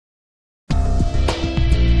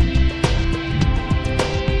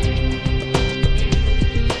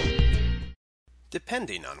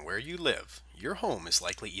Depending on where you live, your home is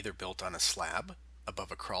likely either built on a slab, above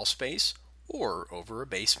a crawl space, or over a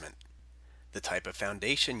basement. The type of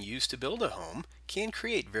foundation used to build a home can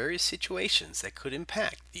create various situations that could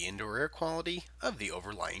impact the indoor air quality of the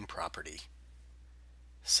overlying property.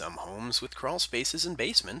 Some homes with crawl spaces and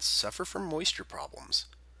basements suffer from moisture problems.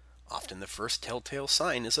 Often the first telltale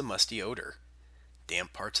sign is a musty odor.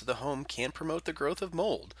 Damp parts of the home can promote the growth of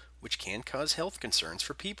mold, which can cause health concerns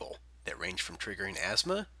for people that range from triggering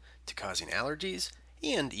asthma to causing allergies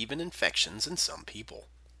and even infections in some people.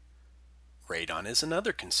 Radon is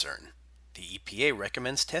another concern. The EPA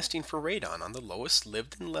recommends testing for radon on the lowest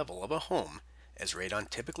lived-in level of a home, as radon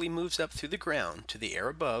typically moves up through the ground to the air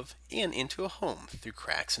above and into a home through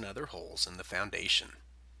cracks and other holes in the foundation.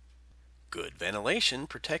 Good ventilation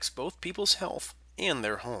protects both people's health and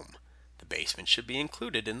their home. The basement should be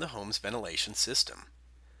included in the home's ventilation system.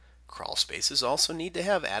 Crawl spaces also need to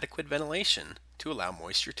have adequate ventilation to allow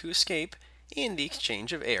moisture to escape and the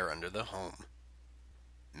exchange of air under the home.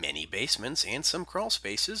 Many basements and some crawl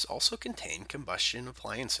spaces also contain combustion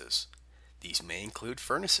appliances. These may include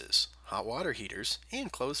furnaces, hot water heaters,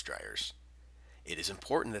 and clothes dryers. It is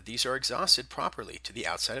important that these are exhausted properly to the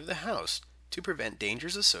outside of the house to prevent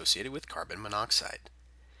dangers associated with carbon monoxide.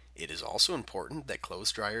 It is also important that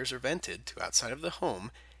clothes dryers are vented to outside of the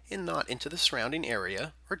home and not into the surrounding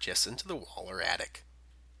area or just into the wall or attic.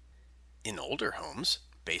 In older homes,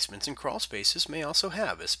 basements and crawl spaces may also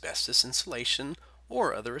have asbestos insulation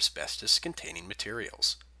or other asbestos-containing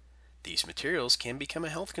materials. These materials can become a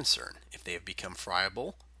health concern if they have become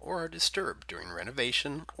friable or are disturbed during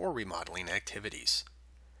renovation or remodeling activities.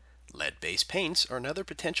 Lead-based paints are another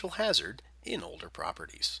potential hazard in older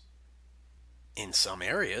properties. In some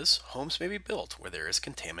areas, homes may be built where there is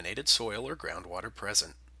contaminated soil or groundwater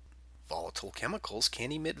present. Volatile chemicals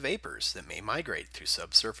can emit vapors that may migrate through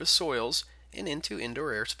subsurface soils and into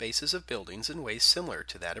indoor air spaces of buildings in ways similar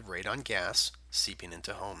to that of radon gas seeping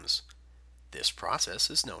into homes. This process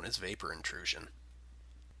is known as vapor intrusion.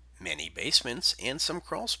 Many basements and some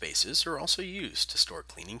crawl spaces are also used to store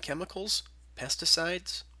cleaning chemicals,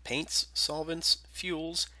 pesticides, paints, solvents,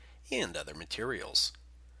 fuels, and other materials.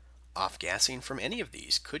 Off-gassing from any of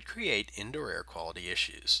these could create indoor air quality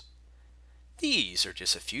issues. These are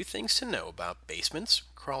just a few things to know about basements,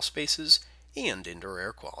 crawl spaces, and indoor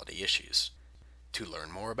air quality issues. To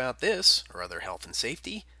learn more about this or other health and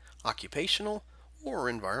safety, occupational, or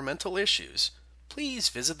environmental issues, please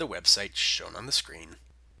visit the website shown on the screen.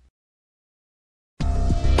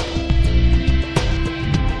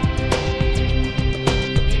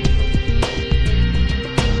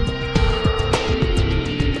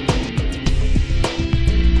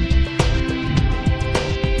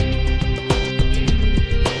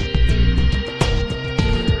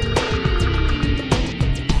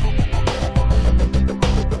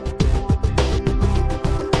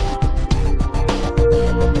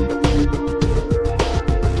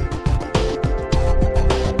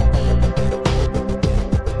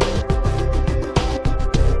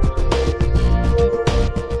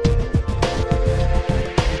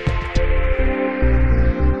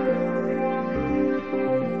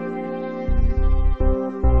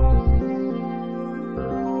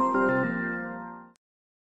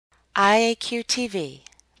 IAQ TV,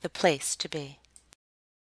 the place to be.